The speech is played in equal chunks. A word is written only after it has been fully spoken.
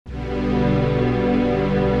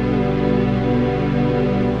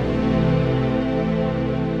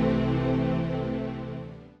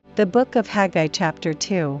The book of Haggai chapter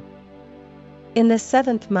 2. In the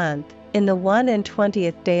 7th month, in the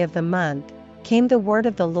 21st day of the month, came the word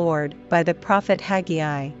of the Lord by the prophet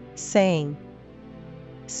Haggai, saying,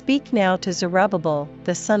 Speak now to Zerubbabel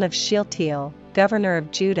the son of Shealtiel, governor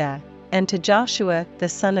of Judah, and to Joshua the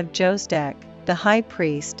son of Josedek, the high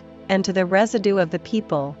priest, and to the residue of the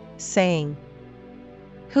people, saying,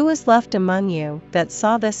 Who is left among you that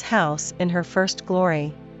saw this house in her first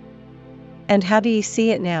glory? And how do ye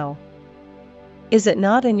see it now? Is it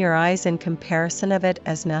not in your eyes in comparison of it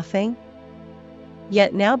as nothing?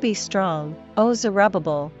 Yet now be strong, O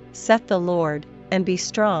Zerubbabel, saith the Lord, and be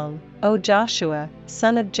strong, O Joshua,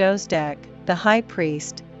 son of Josedek, the high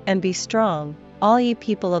priest, and be strong, all ye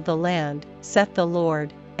people of the land, saith the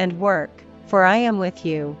Lord, and work, for I am with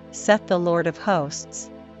you, saith the Lord of hosts.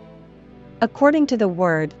 According to the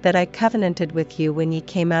word that I covenanted with you when ye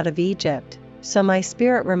came out of Egypt, so my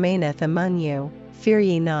spirit remaineth among you, fear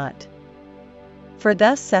ye not. For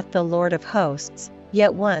thus saith the Lord of hosts,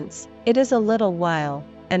 Yet once, it is a little while,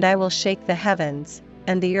 and I will shake the heavens,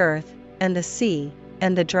 and the earth, and the sea,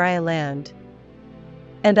 and the dry land.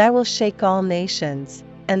 And I will shake all nations,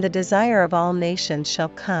 and the desire of all nations shall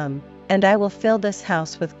come, and I will fill this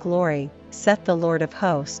house with glory, saith the Lord of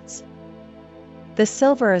hosts. The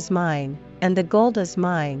silver is mine, and the gold is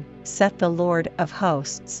mine, saith the Lord of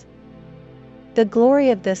hosts. The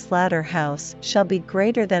glory of this latter house shall be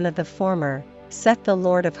greater than of the former, saith the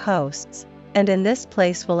Lord of hosts, and in this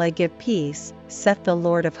place will I give peace, saith the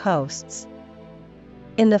Lord of hosts.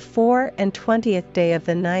 In the 24th day of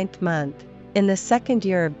the 9th month, in the 2nd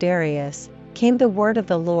year of Darius, came the word of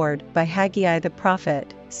the Lord by Haggai the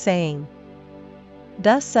prophet, saying,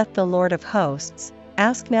 Thus saith the Lord of hosts,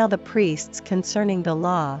 Ask now the priests concerning the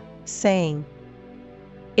law, saying,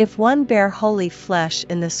 If one bear holy flesh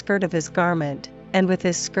in the skirt of his garment, and with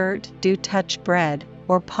his skirt do touch bread,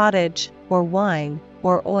 or pottage, or wine,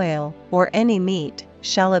 or oil, or any meat,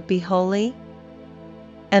 shall it be holy?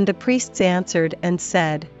 And the priests answered and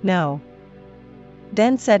said, No.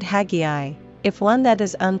 Then said Haggai, If one that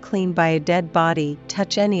is unclean by a dead body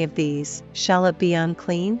touch any of these, shall it be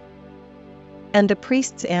unclean? And the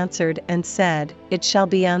priests answered and said, It shall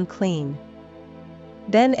be unclean.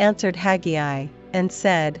 Then answered Haggai, and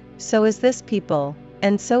said, So is this people,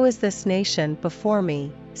 and so is this nation before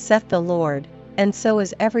me, saith the Lord, and so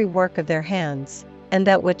is every work of their hands, and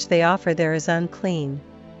that which they offer there is unclean.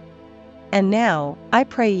 And now, I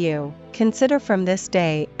pray you, consider from this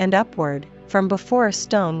day and upward, from before a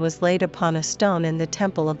stone was laid upon a stone in the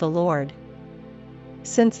temple of the Lord.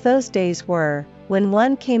 Since those days were, when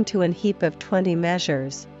one came to an heap of 20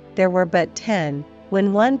 measures, there were but 10,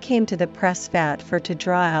 when one came to the press vat for to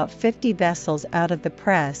draw out 50 vessels out of the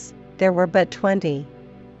press, there were but 20.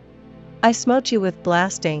 I smote you with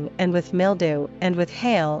blasting and with mildew and with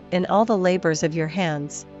hail in all the labors of your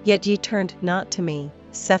hands, yet ye turned not to me,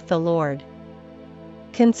 saith the Lord.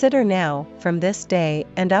 Consider now, from this day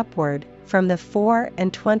and upward, from the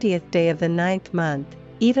 24th day of the 9th month,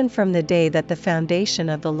 even from the day that the foundation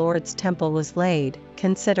of the Lord's temple was laid,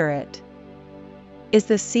 consider it. Is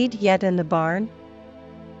the seed yet in the barn?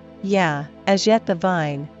 Yea, as yet the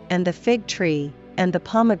vine, and the fig tree, and the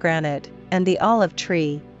pomegranate, and the olive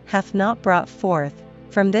tree, hath not brought forth,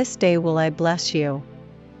 from this day will I bless you.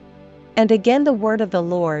 And again the word of the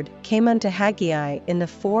Lord came unto Haggai in the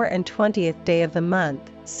 24th day of the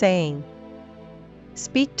month, saying,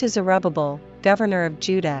 Speak to Zerubbabel, governor of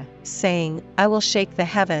Judah, saying, I will shake the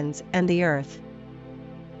heavens and the earth.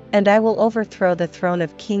 And I will overthrow the throne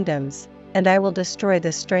of kingdoms, and I will destroy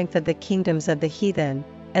the strength of the kingdoms of the heathen,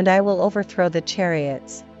 and I will overthrow the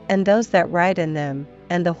chariots, and those that ride in them,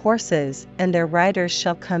 and the horses and their riders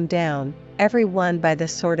shall come down, every one by the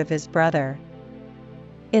sword of his brother.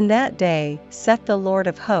 In that day, saith the Lord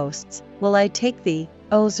of hosts, will I take thee,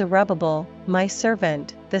 O Zerubbabel, my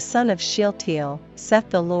servant, the son of Shealtiel, saith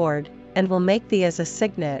the Lord, and will make thee as a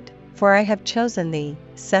signet, for I have chosen thee,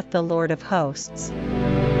 saith the Lord of hosts.